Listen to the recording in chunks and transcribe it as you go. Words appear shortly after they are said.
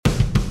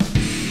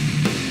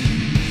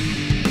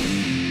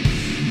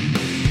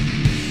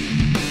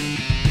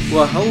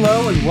Well,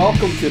 hello and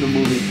welcome to the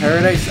Movie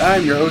Paradise.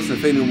 I'm your host,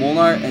 Nathanael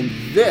Molnár, and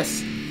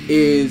this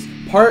is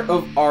part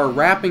of our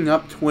wrapping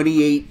up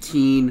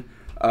 2018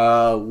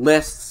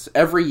 lists.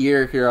 Every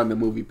year here on the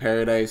Movie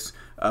Paradise,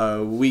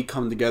 we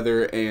come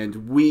together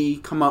and we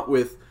come up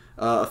with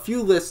a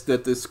few lists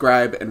that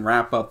describe and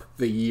wrap up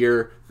the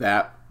year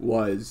that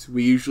was.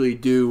 We usually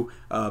do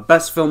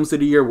best films of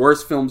the year,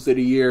 worst films of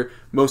the year,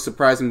 most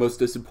surprising, most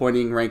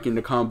disappointing, ranking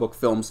the comic book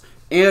films,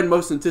 and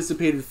most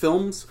anticipated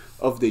films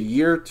of the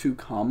year to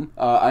come.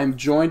 I'm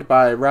joined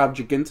by Rob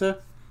Giachinta.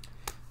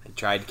 He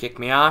tried to kick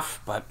me off,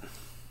 but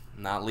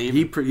not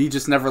leaving. He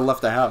just never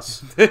left the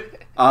house.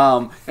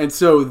 And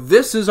so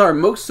this is our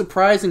most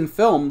surprising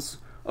films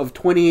of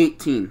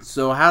 2018.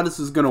 So how this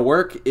is going to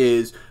work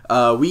is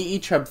we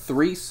each have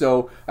three.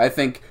 So I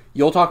think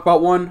you'll talk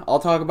about one, I'll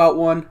talk about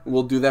one.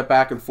 We'll do that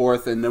back and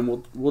forth, and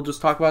then we'll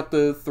just talk about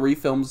the three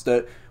films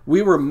that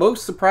we were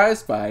most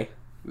surprised by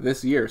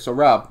this year. So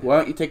Rob, why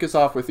don't you take us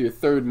off with your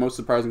third most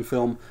surprising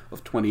film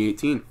of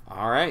 2018?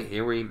 All right,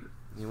 here we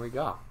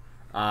go.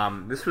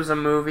 This was a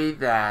movie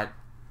that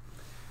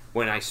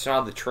when I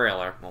saw the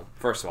trailer, well,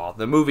 first of all,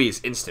 the movie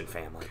is Instant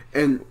Family.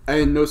 And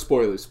no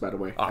spoilers, by the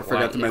way. I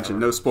forgot to mention,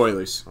 no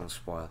spoilers. Don't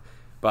spoil.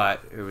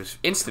 But it was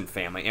Instant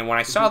Family. And when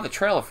I saw the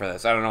trailer for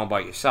this, I don't know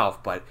about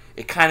yourself, but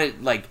it kind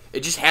of, it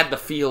just had the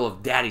feel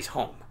of Daddy's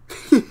Home.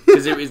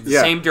 Because it was the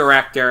same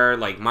director,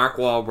 Mark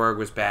Wahlberg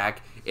was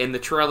back, and the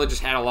trailer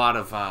just had a lot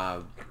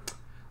of,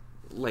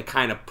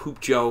 kind of poop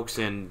jokes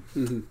and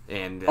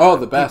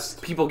the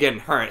best. People getting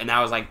hurt. And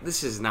I was like,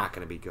 this is not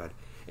going to be good.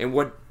 And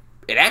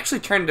it actually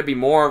turned to be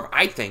more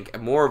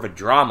of a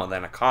drama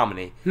than a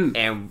comedy.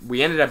 And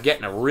we ended up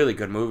getting a really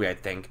good movie, I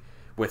think,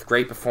 with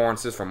great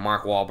performances from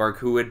Mark Wahlberg,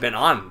 who had been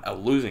on a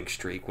losing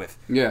streak with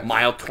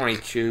Mile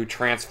 22,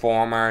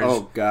 Transformers.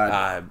 Oh,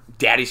 God.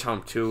 Daddy's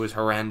Home 2 was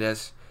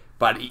horrendous.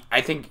 But I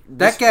think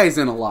that guy's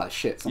in a lot of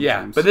shit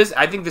sometimes. Yeah, but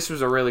I think this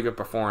was a really good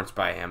performance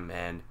by him,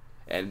 and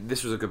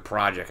this was a good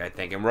project, I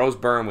think. And Rose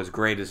Byrne was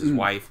great as his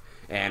wife,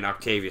 and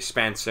Octavia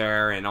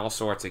Spencer, and all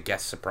sorts of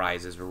guest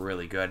surprises were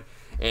really good.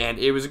 And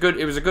it was a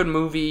good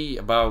movie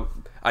about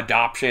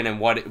adoption and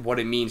what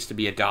it means to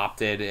be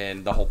adopted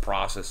and the whole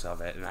process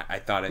of it. And I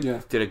thought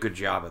it did a good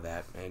job of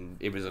that. And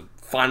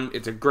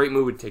it's a great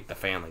movie to take the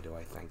family to,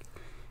 I think.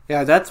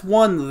 Yeah, that's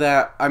one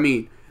that,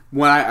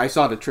 when I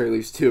saw the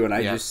trailers too, and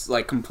I just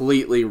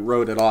completely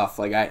wrote it off.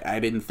 I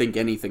didn't think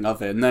anything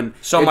of it, and then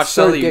so much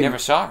so that you never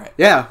saw it.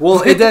 Yeah, well,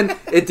 then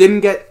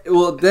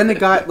it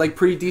got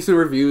pretty decent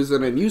reviews,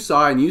 and then you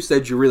saw it, and you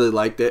said you really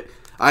liked it.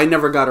 I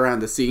never got around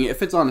to seeing it.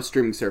 If it's on a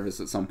streaming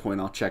service at some point,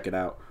 I'll check it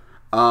out.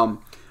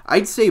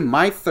 I'd say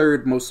my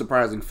third most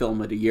surprising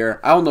film of the year.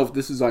 I don't know if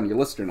this is on your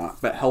list or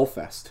not, but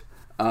Hellfest.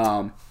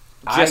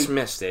 Just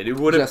missed it. It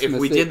would have if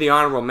we did the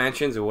honorable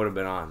mentions. It would have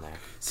been on there.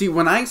 See,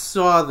 when I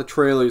saw the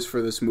trailers for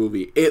this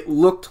movie, it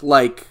looked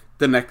like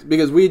the next,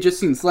 because we had just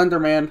seen Slender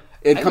Man.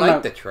 I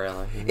liked the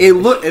trailer.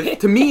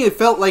 To me, it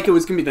felt like it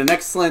was going to be the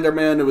next Slender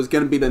Man. It was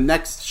going to be the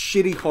next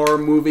shitty horror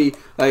movie,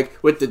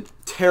 with the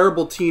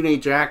terrible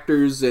teenage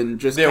actors and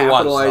just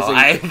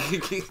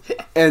capitalizing.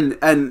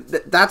 And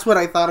that's what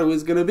I thought it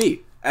was going to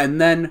be.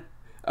 And then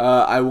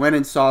I went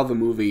and saw the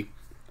movie,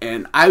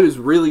 and I was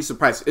really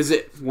surprised. Is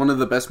it one of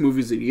the best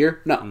movies of the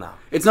year? No.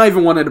 It's not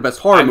even one of the best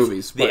horror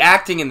movies. The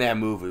acting in that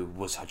movie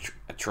was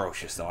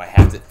atrocious, though. I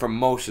have to, for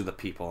most of the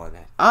people in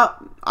it.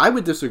 I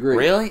would disagree.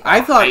 Really? I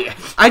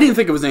didn't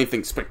think it was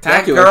anything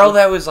spectacular. That girl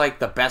that was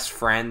the best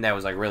friend that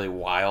was really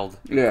wild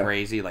and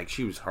crazy,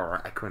 she was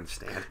her. I couldn't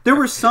stand. There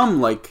were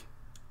some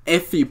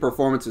iffy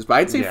performances, but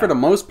I'd say for the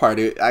most part,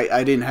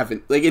 I didn't have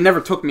it. It never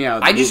took me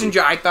out.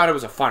 I thought it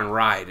was a fun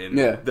ride, and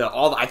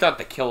I thought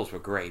the kills were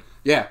great.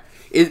 Yeah.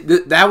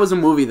 That was a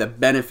movie that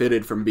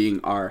benefited from being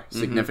R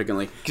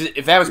significantly. Because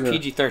if that was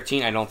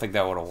PG-13, I don't think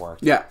that would have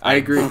worked. Yeah, I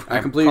agree. I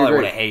completely agree.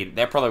 Would have hated.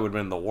 That probably would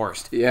have been the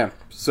worst. Yeah.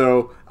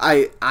 So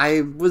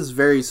I was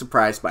very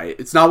surprised by it.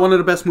 It's not one of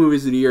the best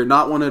movies of the year,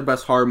 not one of the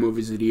best horror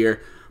movies of the year,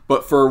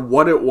 but for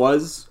what it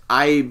was,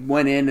 I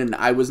went in and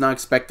I was not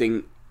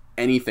expecting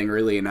anything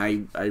really, and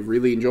I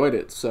really enjoyed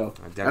it. So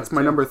that's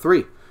my number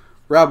 3.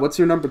 Rob, what's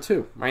your number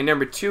 2? My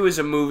number 2 is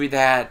a movie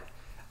that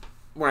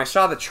when I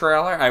saw the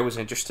trailer, I was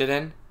interested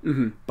in.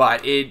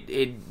 But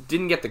it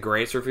didn't get the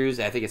greatest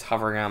reviews. I think it's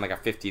hovering around a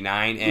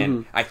 59,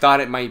 and I thought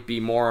it might be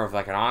more of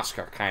an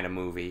Oscar kind of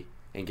movie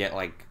and get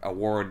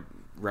award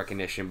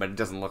recognition, but it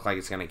doesn't look like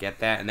it's going to get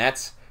that, and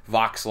that's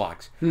Vox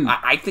Lux.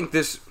 I think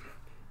this,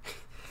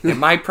 in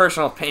my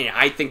personal opinion,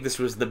 I think this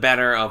was the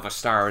better of A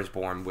Star Is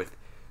Born with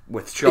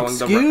showing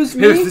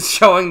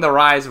showing the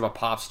rise of a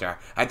pop star.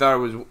 I thought it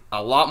was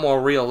a lot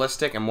more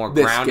realistic and more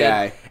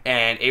grounded,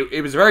 and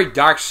it was a very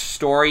dark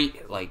story,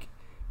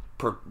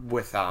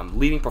 with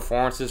leading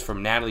performances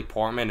from Natalie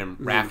Portman and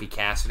Raffi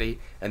Cassidy,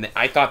 and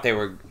I thought they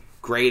were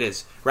great.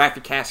 As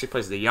Raffi Cassidy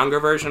plays the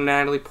younger version of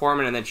Natalie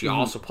Portman, and then she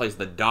also plays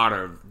the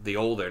daughter of the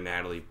older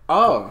Natalie.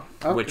 Oh,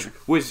 okay. Which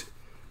was,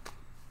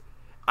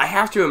 I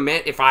have to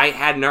admit, if I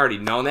hadn't already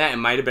known that, it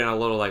might have been a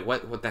little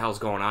what the hell's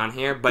going on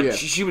here? But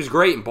she was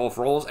great in both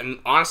roles, and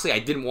honestly, I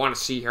didn't want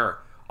to see her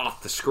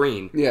off the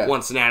screen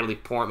once Natalie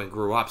Portman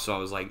grew up. So I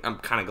was like, I'm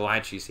kind of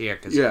glad she's here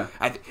because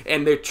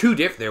and they're two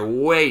different. They're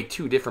way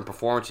two different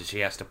performances she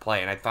has to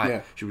play, and I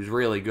thought she was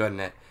really good in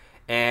it.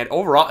 And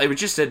overall, it was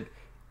just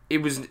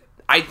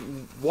I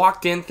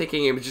walked in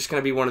thinking it was just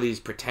going to be one of these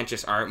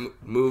pretentious art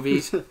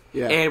movies.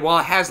 And while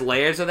it has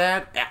layers of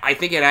that, I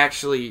think it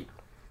actually,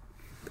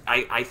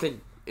 I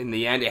think in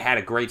the end it had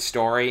a great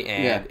story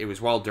and it was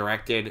well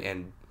directed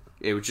and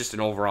it was just an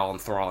overall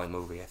enthralling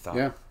movie, I thought.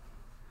 Yeah.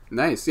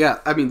 Nice. Yeah.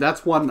 I mean,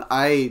 that's one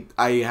I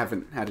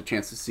haven't had a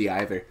chance to see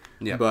either.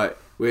 Yeah.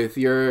 But with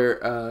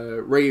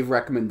your rave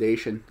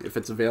recommendation, if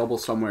it's available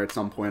somewhere at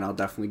some point, I'll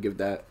definitely give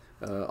that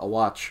a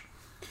watch.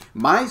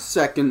 My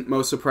second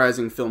most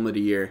surprising film of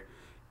the year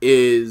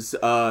is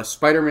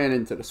Spider-Man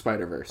Into the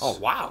Spider-Verse. Oh,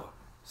 wow.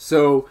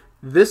 So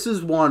this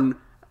is one,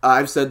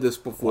 I've said this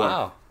before.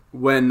 Wow.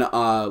 When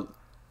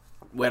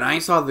I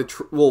saw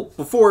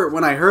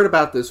when I heard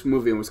about this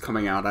movie and was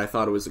coming out, I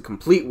thought it was a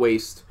complete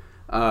waste.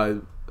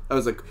 I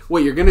was like,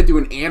 wait, you're going to do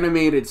an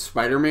animated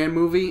Spider-Man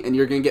movie and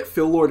you're going to get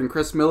Phil Lord and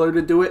Chris Miller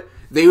to do it?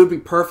 They would be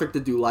perfect to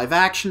do live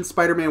action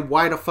Spider-Man.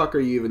 Why the fuck are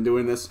you even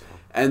doing this?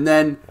 And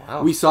then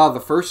we saw the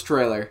first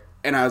trailer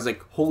and I was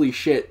like, holy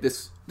shit,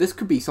 this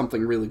could be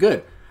something really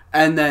good.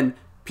 And then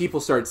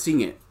people started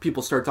seeing it.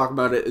 People started talking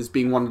about it as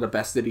being one of the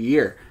best of the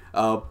year.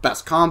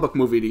 Best comic book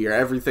movie of the year,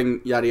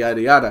 everything, yada,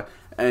 yada, yada.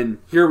 And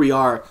here we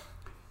are.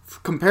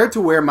 Compared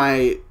to where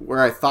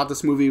I thought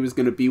this movie was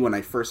going to be when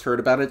I first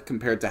heard about it,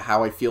 compared to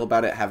how I feel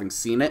about it having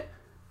seen it,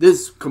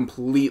 this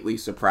completely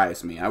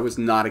surprised me. I was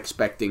not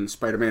expecting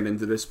Spider-Man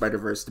Into the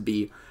Spider-Verse to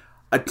be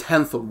a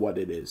tenth of what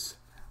it is.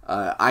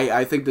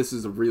 I think this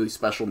is a really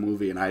special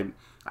movie, and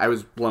I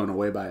was blown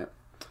away by it.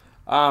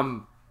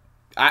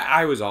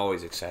 I was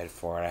always excited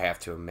for it, I have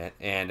to admit.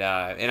 And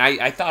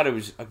I thought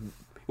it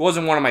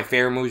wasn't one of my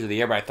favorite movies of the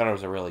year, but I thought it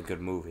was a really good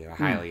movie. I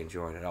highly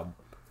enjoyed it. I'll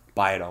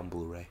buy it on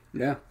Blu-ray.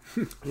 Yeah.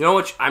 You know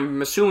what? I'm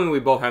assuming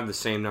we both have the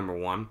same number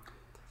one.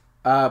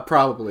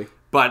 Probably.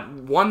 But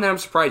one that I'm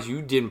surprised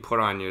you didn't put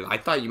on your... I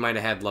thought you might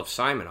have had Love,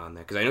 Simon on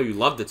there, because I know you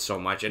loved it so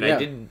much, and I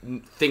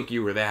didn't think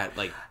you were that,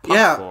 pumped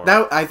for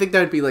it. I think that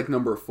would be,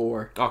 number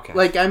 4.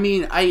 Okay. I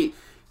mean,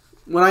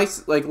 when I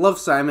Love,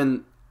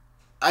 Simon...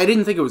 I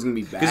didn't think it was going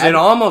to be bad. Because it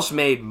almost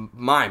made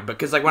mine.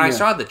 Because when I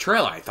saw the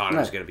trailer, I thought it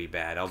was going to be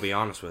bad. I'll be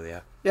honest with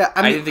you. Yeah,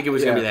 I didn't think it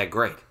was going to be that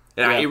great.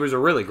 It was a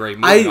really great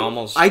movie.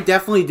 I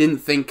definitely didn't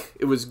think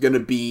it was going to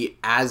be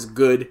as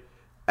good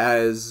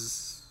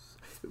as...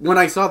 When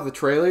I saw the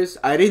trailers,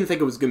 I didn't think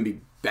it was going to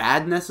be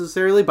bad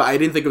necessarily, but I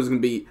didn't think it was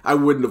going to be... I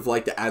wouldn't have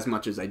liked it as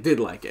much as I did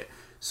like it.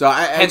 So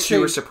Hence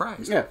you were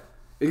surprised. Yeah.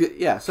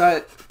 Yeah,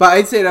 but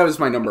I'd say that was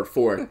my number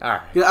 4. All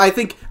right. I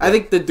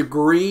think the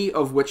degree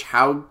of which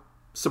how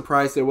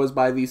surprised I was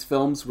by these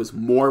films was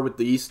more with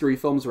these 3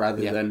 films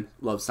rather than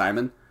Love,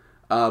 Simon.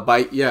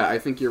 I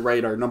think you're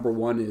right. Our number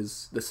 1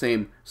 is the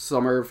same,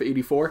 Summer of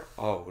 '84.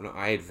 Oh, no,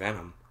 I had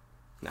Venom.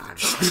 Nah,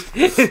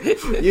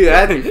 you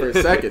had me for a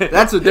second.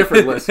 That's a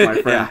different list,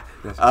 my friend.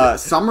 Yeah,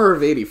 Summer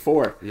of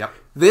 '84. Yep.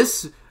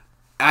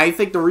 I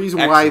think the reason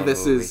why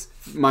this is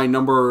my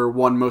number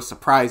 1 most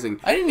surprising.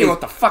 I didn't know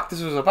what the fuck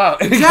this was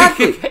about.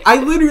 Exactly.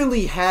 I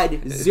literally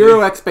had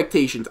 0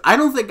 expectations. I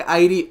don't think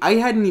I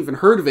hadn't even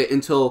heard of it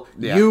until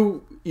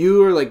you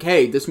were like,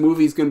 hey, this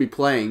movie's going to be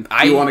playing.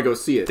 You want to go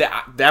see it.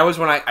 That was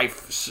when I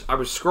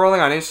was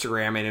scrolling on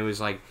Instagram and it was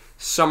like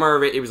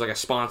it was like a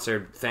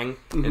sponsored thing.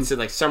 Mm-hmm. It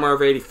said Summer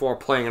of '84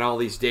 playing on all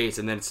these dates,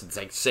 and then it's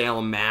like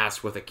Salem,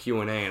 Mass with a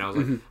Q&A, and I was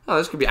like, oh,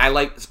 this could be... I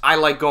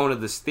like going to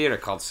this theater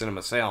called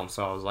Cinema Salem,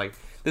 so I was like,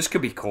 this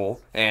could be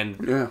cool. And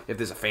if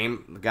there's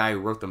the guy who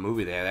wrote the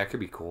movie there, that could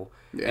be cool.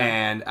 Yeah.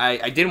 And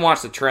I didn't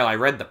watch the trailer. I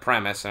read the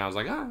premise, and I was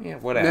like, oh, yeah,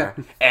 whatever.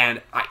 Yeah.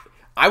 And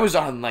I was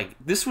on,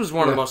 this was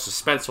one of the most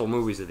suspenseful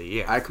movies of the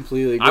year. I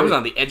completely agree. I was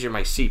on the edge of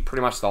my seat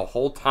pretty much the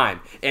whole time.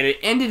 And it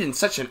ended in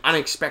such an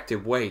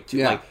unexpected way, too.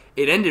 Yeah.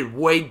 It ended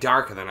way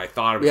darker than I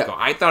thought it was going.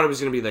 I thought it was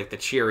going to be, the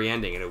cheery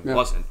ending, and it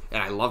wasn't.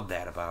 And I loved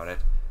that about it.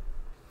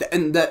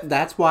 And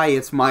that's why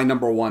it's my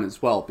number 1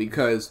 as well,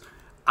 because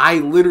I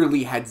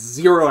literally had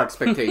 0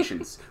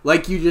 expectations.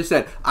 Like you just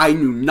said, I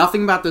knew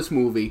nothing about this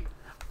movie.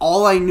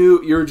 All I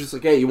knew, you were just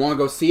like, hey, you want to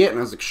go see it? And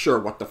I was like, sure,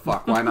 what the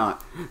fuck, why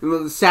not?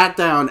 Sat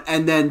down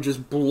and then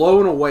just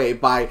blown away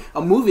by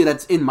a movie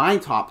that's in my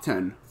top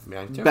 10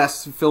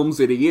 best films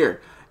of the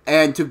year.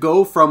 And to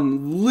go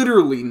from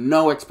literally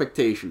no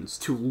expectations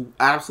to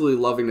absolutely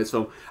loving this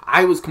film,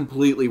 I was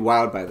completely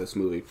wowed by this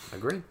movie.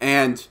 Agreed.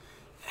 And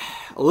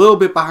a little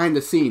bit behind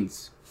the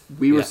scenes,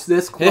 we were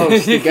this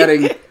close to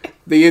getting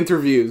the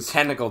interviews.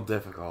 Technical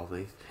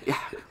difficulties. Yeah,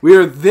 we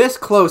were this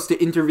close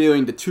to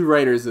interviewing the 2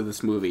 writers of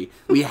this movie.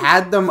 We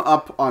had them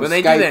up on Skype. When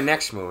they do their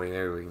next movie,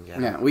 maybe we can get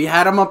them. We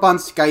had them up on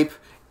Skype.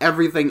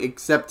 Everything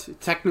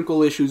except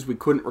technical issues. We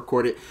couldn't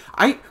record it.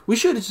 We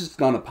should have just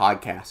done a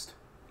podcast.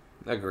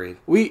 Agreed.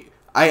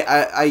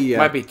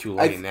 Might be too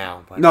late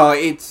now. But. No,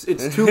 it's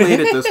too late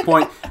at this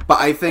point. But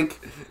I think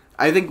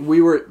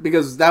we were,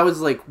 because that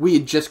was we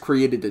had just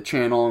created the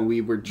channel and we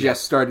were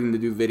just starting to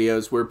do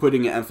videos. We're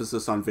putting an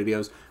emphasis on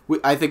videos.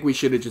 I think we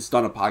should have just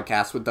done a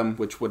podcast with them,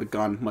 which would have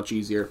gone much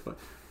easier. But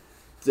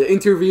The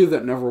interview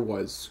that never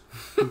was.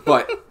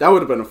 But that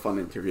would have been a fun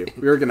interview.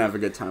 We were going to have a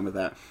good time with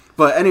that.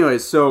 But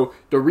anyways, so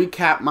to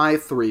recap my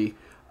 3,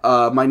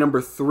 my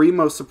number 3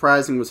 most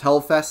surprising was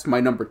Hellfest. My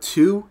number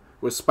 2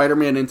 was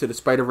Spider-Man Into the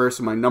Spider-Verse.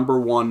 And my number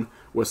 1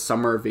 was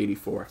Summer of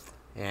 '84.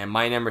 And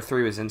my number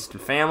 3 was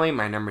Instant Family.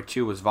 My number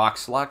 2 was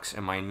Vox Lux.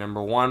 And my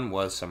number 1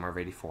 was Summer of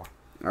 '84.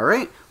 All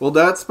right. Well,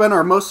 that's been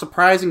our most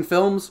surprising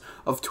films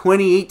of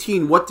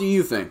 2018. What do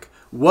you think?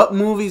 What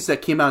movies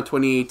that came out in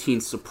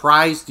 2018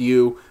 surprised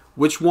you?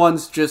 Which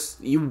ones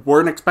just you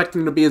weren't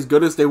expecting to be as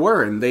good as they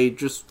were, and they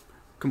just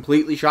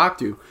completely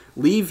shocked you?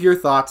 Leave your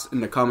thoughts in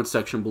the comment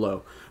section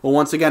below. Well,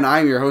 once again,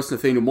 I'm your host,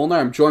 Nathanael Molnár.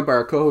 I'm joined by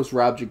our co-host,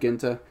 Rob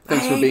Giachinta.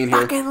 Thanks for being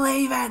here. Fucking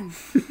leaving.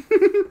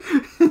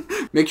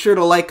 Make sure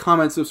to like,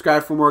 comment,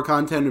 subscribe for more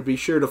content, and be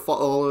sure to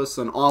follow us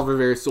on all of our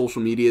various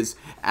social medias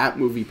at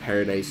Movie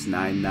Paradise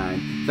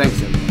 99.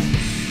 Thanks, everyone.